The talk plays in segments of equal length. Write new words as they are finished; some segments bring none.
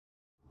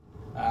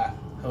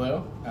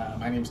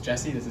name's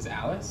Jesse, this is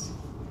Alice.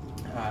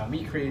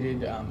 We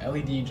created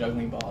LED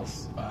juggling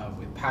balls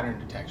with pattern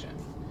detection.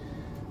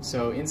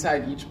 So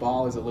inside each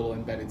ball is a little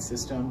embedded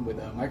system with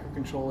a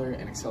microcontroller,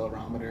 an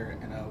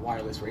accelerometer, and a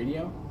wireless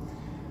radio.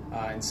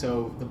 And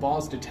so the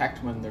balls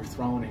detect when they're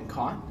thrown and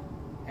caught,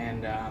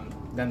 and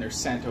then they're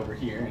sent over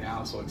here, and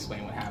Alice will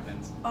explain what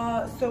happens.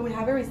 So we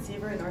have a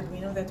receiver in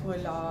Arduino that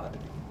will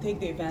take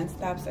the events,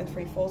 taps, and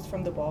free falls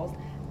from the balls,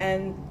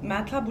 and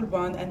MATLAB will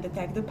run and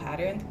detect the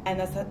pattern,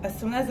 and as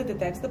soon as it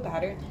detects the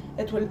pattern,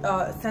 it will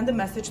send a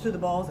message to the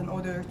balls in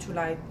order to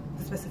light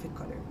the specific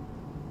color.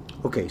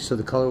 Okay, so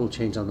the color will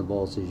change on the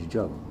balls as you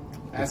juggle.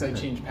 As I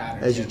change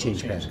patterns. As you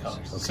change patterns.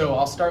 Colors. Okay. So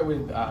I'll start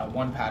with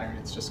one pattern.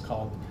 It's just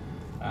called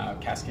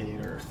Cascade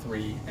or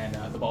 3, and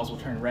the balls will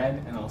turn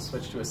red, and I'll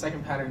switch to a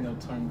second pattern. They'll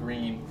turn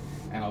green,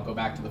 and I'll go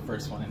back to the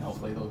first one, and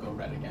hopefully they'll go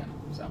red again.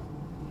 So,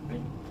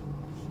 ready?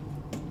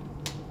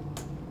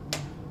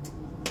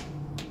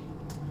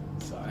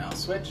 So now I'll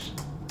switch.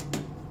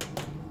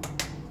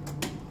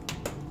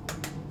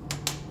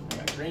 I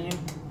got green,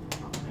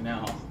 and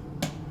now I'll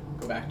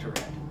go back to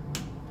red.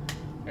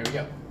 There we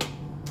go.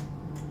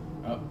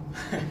 Oh.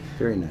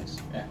 Very nice.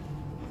 Yeah.